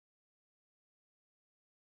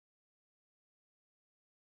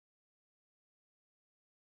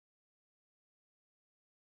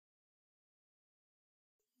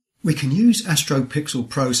We can use Astro Pixel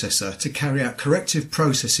Processor to carry out corrective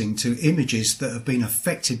processing to images that have been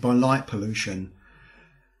affected by light pollution.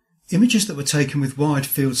 Images that were taken with wide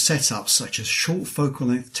field setups such as short focal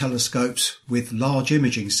length telescopes with large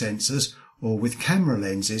imaging sensors or with camera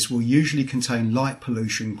lenses will usually contain light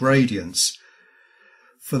pollution gradients.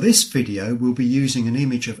 For this video we'll be using an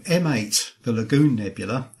image of M8, the Lagoon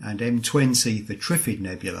Nebula, and M20, the Trifid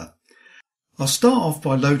Nebula. I'll start off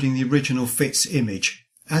by loading the original FITS image.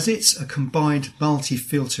 As it's a combined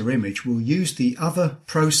multi-filter image, we'll use the Other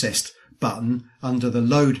Processed button under the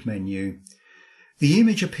Load menu. The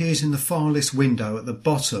image appears in the file list window at the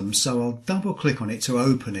bottom, so I'll double click on it to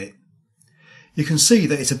open it. You can see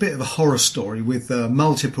that it's a bit of a horror story with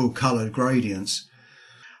multiple coloured gradients.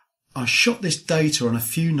 I shot this data on a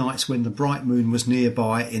few nights when the bright moon was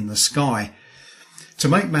nearby in the sky. To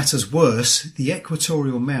make matters worse, the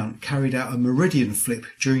equatorial mount carried out a meridian flip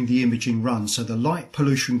during the imaging run, so the light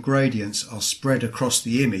pollution gradients are spread across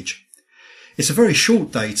the image. It's a very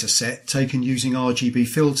short data set taken using RGB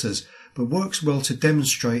filters, but works well to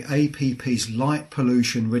demonstrate APP's light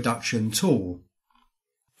pollution reduction tool.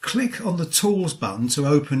 Click on the Tools button to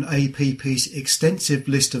open APP's extensive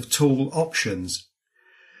list of tool options.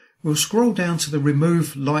 We'll scroll down to the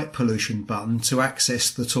Remove Light Pollution button to access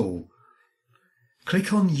the tool.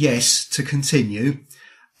 Click on Yes to continue.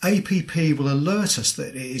 APP will alert us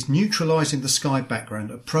that it is neutralising the sky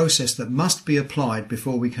background, a process that must be applied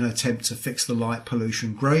before we can attempt to fix the light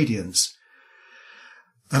pollution gradients.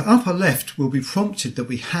 At upper left we'll be prompted that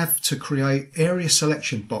we have to create area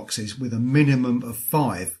selection boxes with a minimum of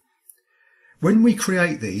 5. When we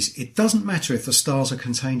create these, it doesn't matter if the stars are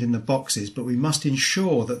contained in the boxes, but we must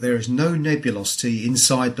ensure that there is no nebulosity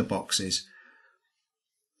inside the boxes.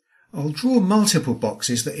 I'll draw multiple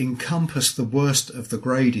boxes that encompass the worst of the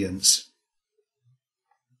gradients.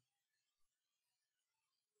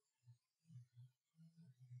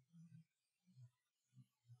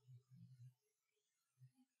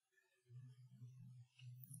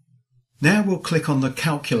 Now we'll click on the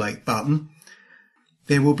Calculate button.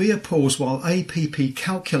 There will be a pause while APP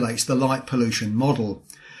calculates the light pollution model.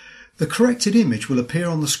 The corrected image will appear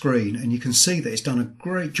on the screen and you can see that it's done a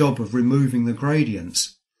great job of removing the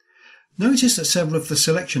gradients. Notice that several of the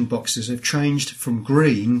selection boxes have changed from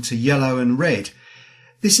green to yellow and red.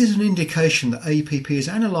 This is an indication that APP has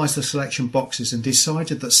analysed the selection boxes and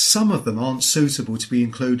decided that some of them aren't suitable to be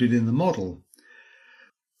included in the model.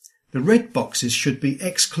 The red boxes should be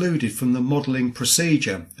excluded from the modelling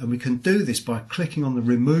procedure, and we can do this by clicking on the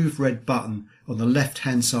Remove Red button on the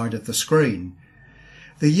left-hand side of the screen.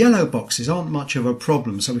 The yellow boxes aren't much of a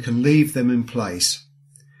problem, so we can leave them in place.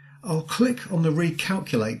 I'll click on the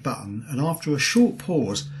Recalculate button, and after a short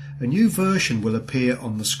pause, a new version will appear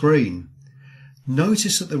on the screen.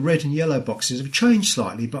 Notice that the red and yellow boxes have changed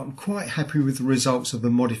slightly, but I'm quite happy with the results of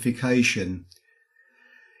the modification.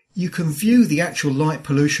 You can view the actual light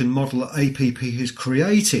pollution model that APP has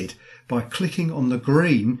created by clicking on the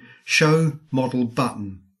green Show Model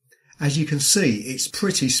button. As you can see, it's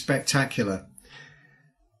pretty spectacular.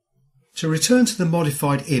 To return to the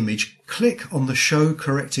modified image, click on the Show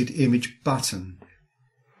Corrected Image button.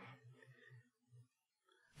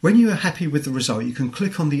 When you are happy with the result, you can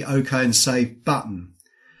click on the OK and Save button.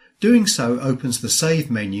 Doing so opens the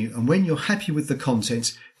Save menu, and when you're happy with the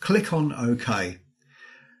contents, click on OK.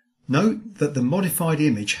 Note that the modified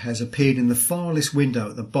image has appeared in the file list window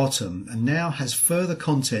at the bottom and now has further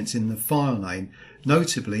contents in the file name,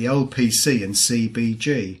 notably LPC and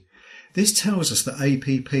CBG. This tells us that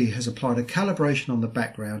APP has applied a calibration on the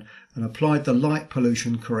background and applied the light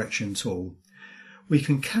pollution correction tool. We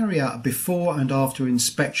can carry out a before and after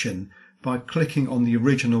inspection by clicking on the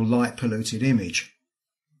original light polluted image.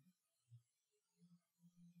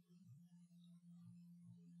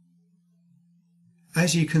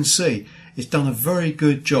 As you can see, it's done a very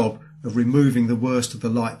good job of removing the worst of the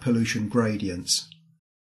light pollution gradients.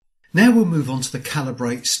 Now we'll move on to the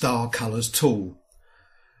Calibrate Star Colours tool.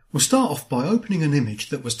 We'll start off by opening an image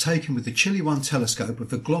that was taken with the Chile 1 telescope of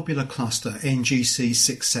the globular cluster NGC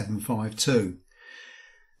 6752.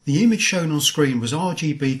 The image shown on screen was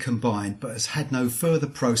RGB combined but has had no further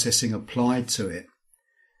processing applied to it.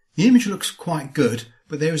 The image looks quite good,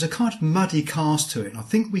 but there is a kind of muddy cast to it, and I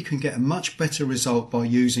think we can get a much better result by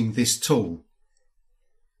using this tool.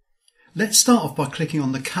 Let's start off by clicking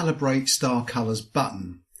on the Calibrate Star Colours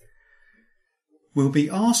button. We'll be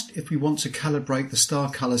asked if we want to calibrate the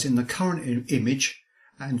star colours in the current image,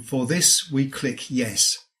 and for this we click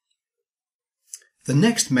Yes. The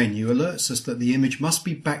next menu alerts us that the image must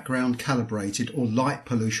be background calibrated or light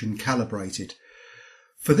pollution calibrated.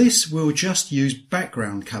 For this, we'll just use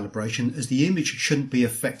background calibration as the image shouldn't be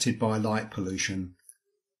affected by light pollution.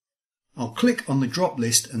 I'll click on the drop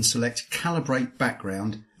list and select Calibrate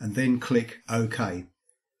Background and then click OK.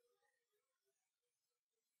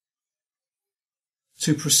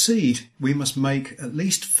 To proceed, we must make at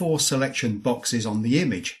least 4 selection boxes on the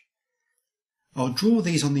image. I'll draw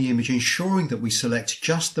these on the image, ensuring that we select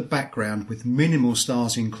just the background with minimal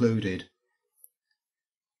stars included.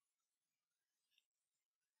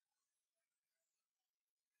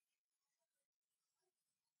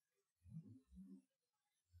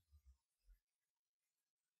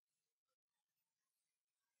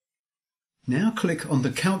 Now click on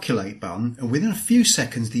the Calculate button, and within a few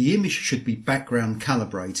seconds the image should be background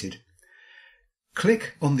calibrated.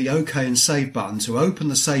 Click on the OK and Save button to open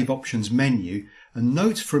the Save Options menu, and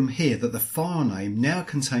note from here that the file name now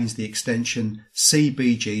contains the extension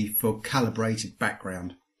CBG for Calibrated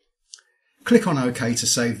Background. Click on OK to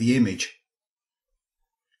save the image.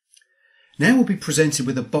 Now we'll be presented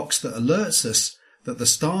with a box that alerts us that the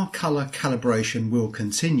star colour calibration will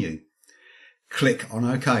continue. Click on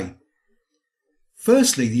OK.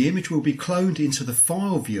 Firstly, the image will be cloned into the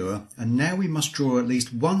file viewer, and now we must draw at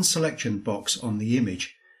least one selection box on the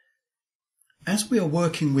image. As we are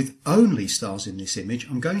working with only stars in this image,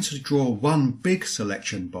 I'm going to draw one big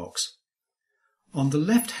selection box. On the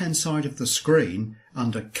left-hand side of the screen,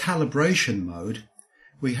 under Calibration mode,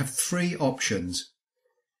 we have 3 options: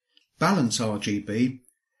 Balance RGB,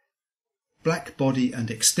 Black Body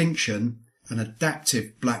and Extinction, and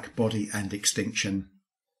Adaptive Black Body and Extinction.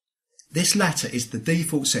 This latter is the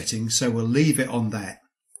default setting, so we'll leave it on that.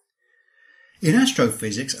 In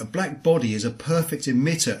astrophysics, a black body is a perfect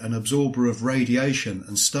emitter and absorber of radiation,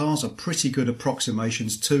 and stars are pretty good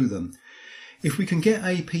approximations to them. If we can get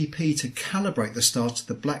APP to calibrate the stars to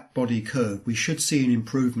the black body curve, we should see an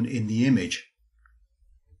improvement in the image.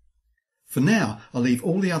 For now, I'll leave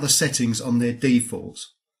all the other settings on their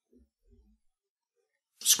defaults.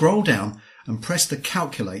 Scroll down and press the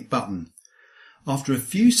Calculate button. After a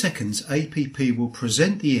few seconds, APP will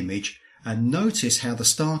present the image, and notice how the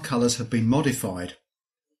star colours have been modified.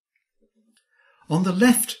 On the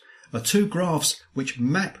left are 2 graphs which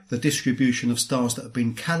map the distribution of stars that have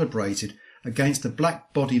been calibrated against the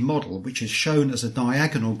black body model, which is shown as a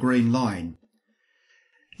diagonal green line.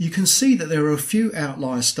 You can see that there are a few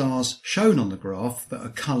outlier stars shown on the graph that are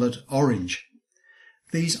coloured orange.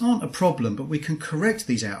 These aren't a problem, but we can correct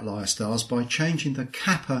these outlier stars by changing the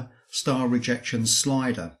kappa star rejection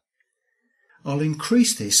slider. I'll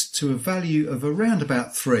increase this to a value of around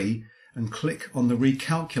about 3 and click on the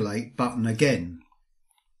Recalculate button again.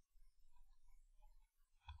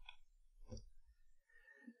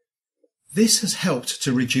 This has helped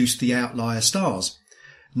to reduce the outlier stars.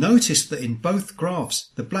 Notice that in both graphs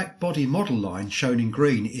the black body model line shown in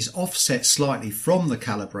green is offset slightly from the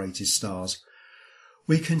calibrated stars.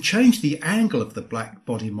 We can change the angle of the black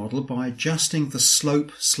body model by adjusting the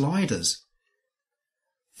slope sliders.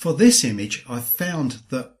 For this image, I've found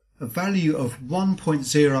that a value of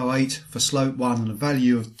 1.08 for slope 1 and a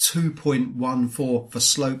value of 2.14 for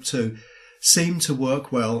slope 2 seem to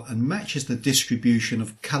work well and matches the distribution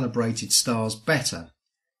of calibrated stars better.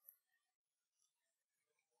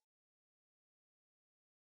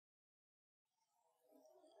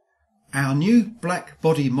 Our new black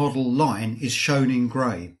body model line is shown in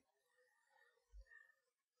grey.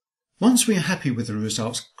 Once we are happy with the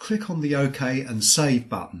results, click on the OK and Save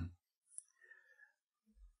button.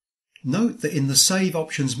 Note that in the Save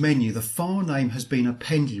Options menu the file name has been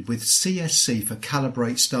appended with CSC for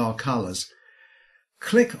Calibrate Star Colours.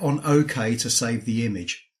 Click on OK to save the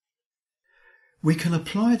image. We can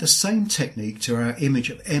apply the same technique to our image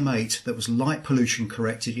of M8 that was light pollution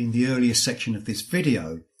corrected in the earlier section of this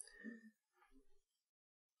video.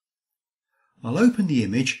 I'll open the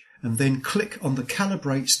image and then click on the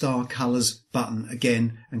Calibrate Star Colours button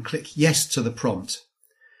again and click Yes to the prompt.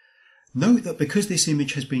 Note that because this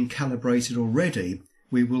image has been calibrated already,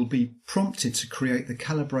 we will be prompted to create the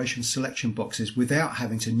calibration selection boxes without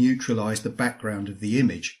having to neutralise the background of the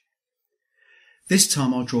image. This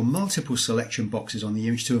time I'll draw multiple selection boxes on the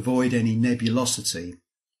image to avoid any nebulosity.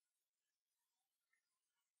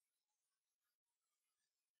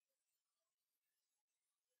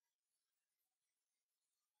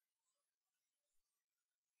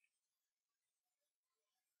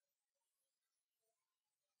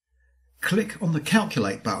 Click on the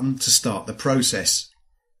Calculate button to start the process.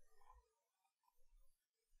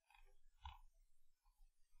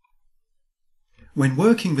 When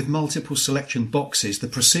working with multiple selection boxes, the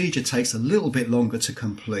procedure takes a little bit longer to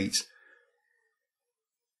complete.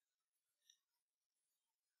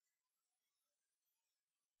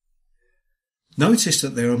 Notice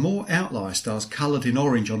that there are more outlier stars coloured in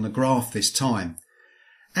orange on the graph this time.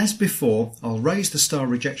 As before, I'll raise the star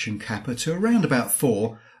rejection kappa to around about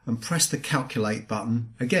 4 and press the calculate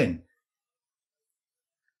button again.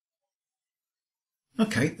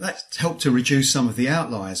 Okay, that's helped to reduce some of the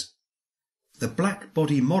outliers. The black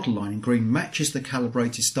body model line in green matches the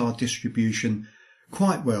calibrated star distribution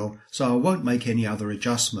quite well, so I won't make any other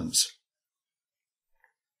adjustments.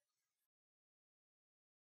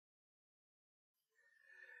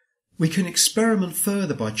 We can experiment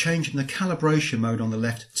further by changing the calibration mode on the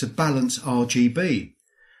left to balance RGB.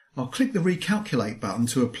 I'll click the recalculate button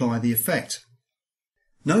to apply the effect.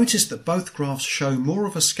 Notice that both graphs show more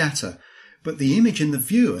of a scatter, but the image in the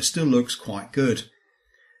viewer still looks quite good.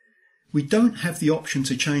 We don't have the option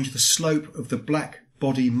to change the slope of the black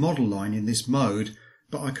body model line in this mode,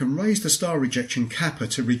 but I can raise the star rejection kappa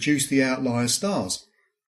to reduce the outlier stars.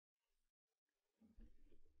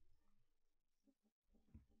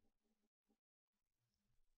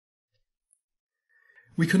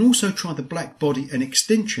 We can also try the black body and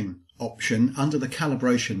extinction option under the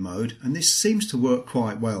calibration mode, and this seems to work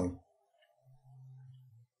quite well.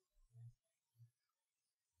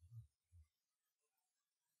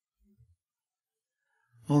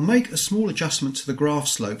 I'll make a small adjustment to the graph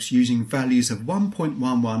slopes using values of 1.11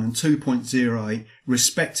 and 2.08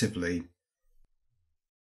 respectively.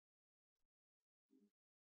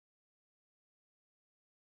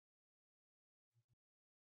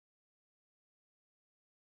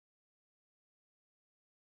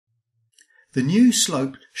 The new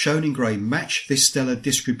slope shown in grey match this stellar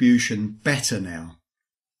distribution better now.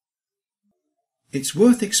 It's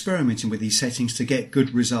worth experimenting with these settings to get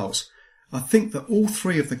good results. I think that all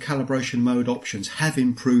three of the calibration mode options have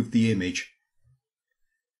improved the image.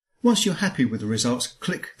 Once you're happy with the results,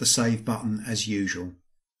 click the Save button as usual.